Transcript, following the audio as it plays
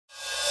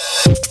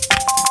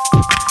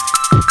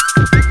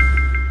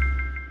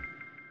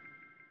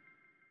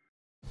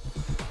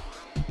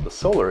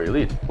Solar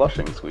Elite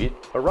Flushing Suite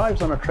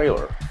arrives on a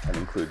trailer and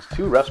includes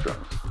 2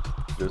 restrooms.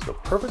 It is the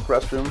perfect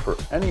restroom for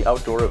any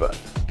outdoor event.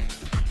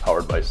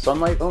 Powered by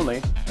sunlight only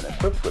and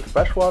equipped with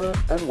freshwater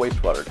and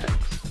wastewater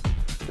tanks.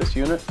 This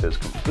unit is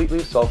completely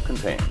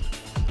self-contained.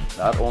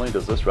 Not only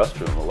does this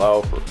restroom allow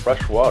for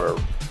fresh water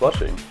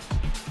flushing,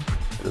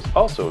 it is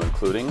also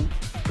including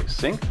a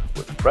sink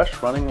with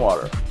fresh running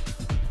water,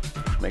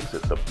 which makes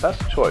it the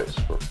best choice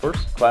for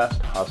first-class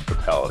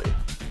hospitality.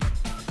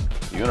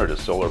 The unit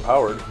is solar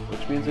powered,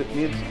 which means it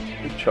needs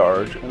to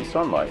charge in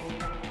sunlight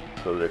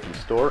so that it can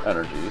store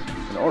energy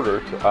in order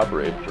to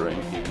operate during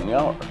evening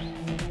hours.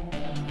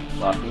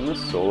 Locking the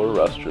solar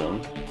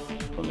restroom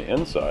from the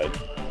inside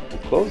will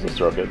close the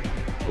circuit,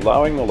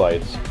 allowing the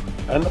lights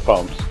and the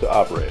pumps to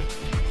operate.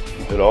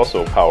 It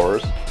also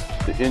powers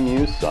the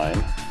in-use sign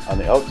on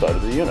the outside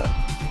of the unit.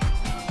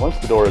 Once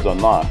the door is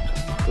unlocked,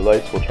 the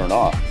lights will turn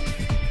off.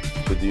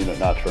 Should the unit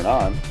not turn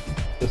on,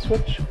 the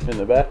switch in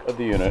the back of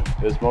the unit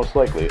is most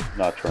likely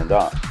not turned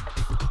on.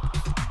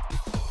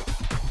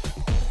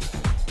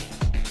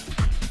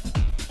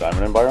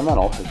 Diamond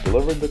Environmental has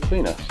delivered the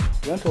cleanest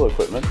rental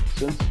equipment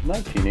since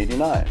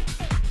 1989.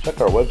 Check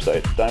our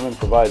website,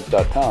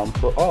 diamondprovides.com,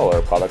 for all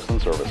our products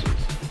and services.